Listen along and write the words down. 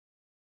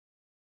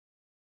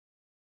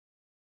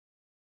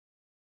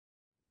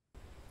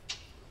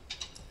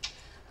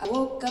I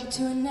woke up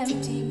to an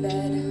empty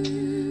bed.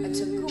 I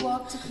took a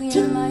walk to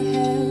clear my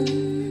head.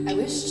 I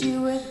wished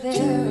you were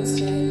there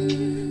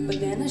instead, but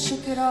then I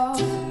shook it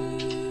off.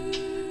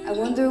 I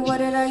wonder what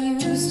did I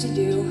used to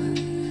do.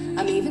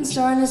 I'm even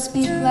starting to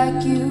speak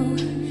like you.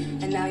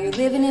 And now you're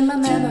living in my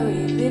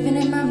memory, living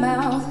in my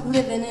mouth,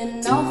 living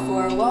in all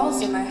four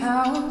walls in my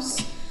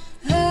house.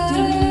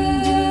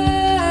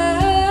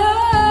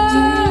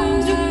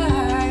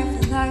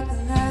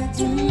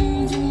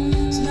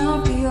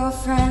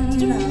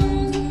 Friend now.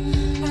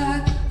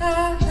 I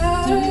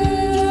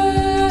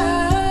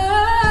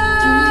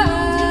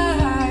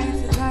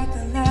feel like a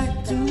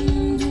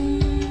letdown,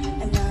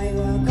 and now you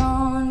are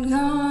gone,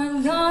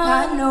 gone, gone.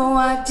 I know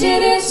I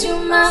did it to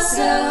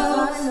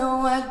myself. I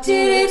know I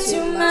did it to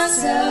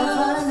myself.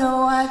 I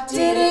know I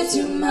did it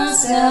to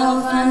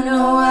myself. I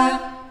know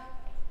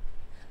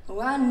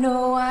I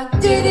know I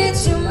did it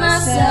to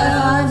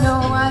myself. I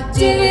know I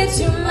did it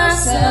to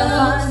myself.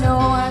 I know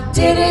I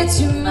did it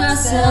to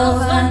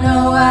myself. I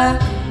know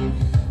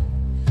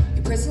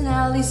your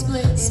personality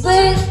split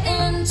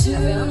into. I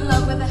fell in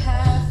love with a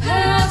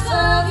half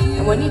of you.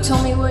 And when you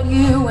told me what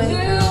you went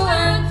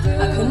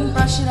through, I couldn't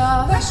brush it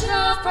off.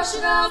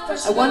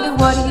 I wonder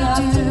what you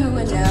do,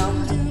 and now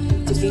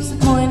defeats the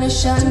point of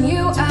shutting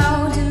you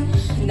out.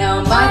 Now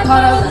in my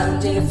part of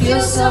London, it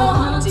feels so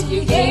haunted.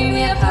 You gave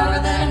me a power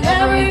that I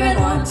never even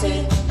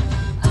wanted.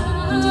 I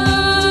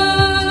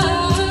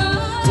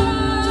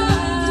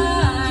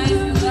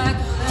feel like a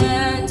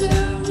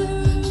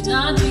letdown, should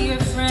not be your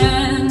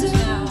friend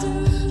now.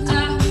 I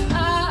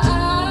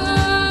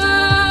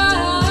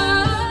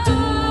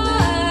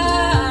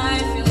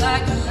feel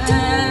like a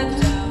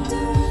letdown,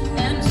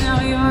 and now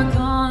you're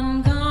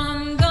gone,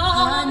 gone,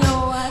 gone. I know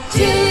I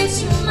did it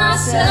to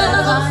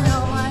myself. I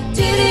know I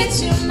did it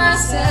to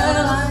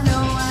myself. I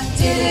know I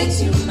did it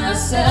to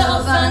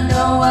myself. I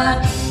know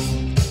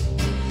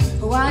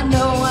I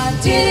know I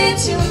did it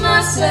to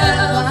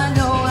myself. I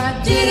know I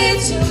did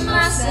it to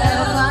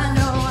myself. I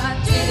know I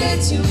did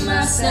it to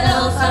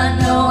myself. I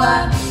know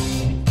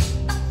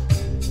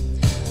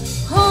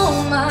oh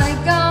my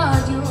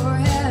God, you're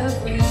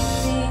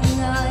everything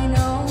I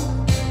know.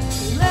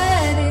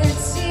 Let it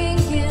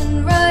sink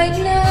in right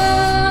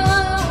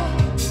now.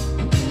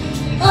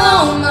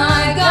 Oh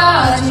my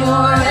God,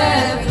 you're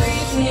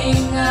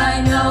everything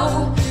I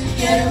know.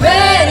 Get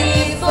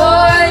ready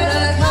for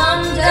the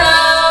come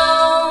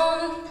down.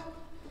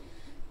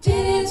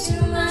 Did it to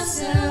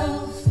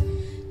myself.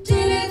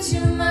 Did it to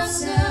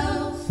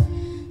myself.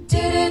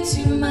 Did it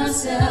to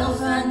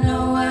myself. I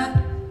know I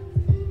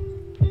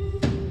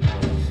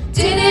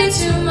did it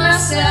to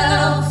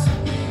myself.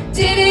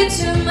 Did it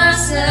to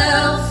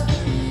myself.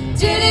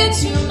 Did it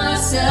to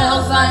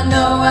myself. I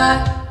know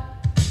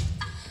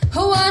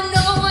oh, I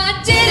know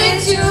I did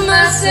it to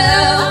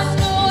myself. I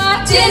know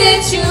I did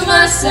it to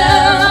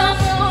myself. I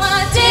know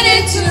I did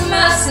it to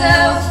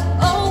myself.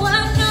 Oh, I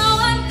know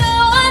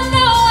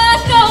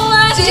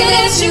I did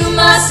it to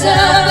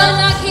myself, and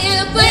I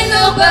can't blame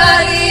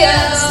nobody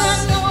else.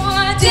 I know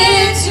I did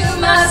it to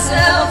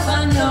myself. I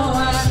know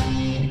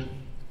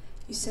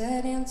You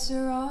said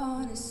answer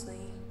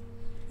honestly,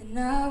 and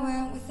I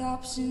went with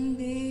option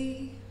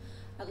B.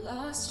 I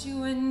lost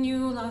you and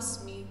you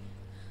lost me.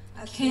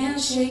 I can't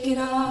shake it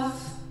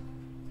off.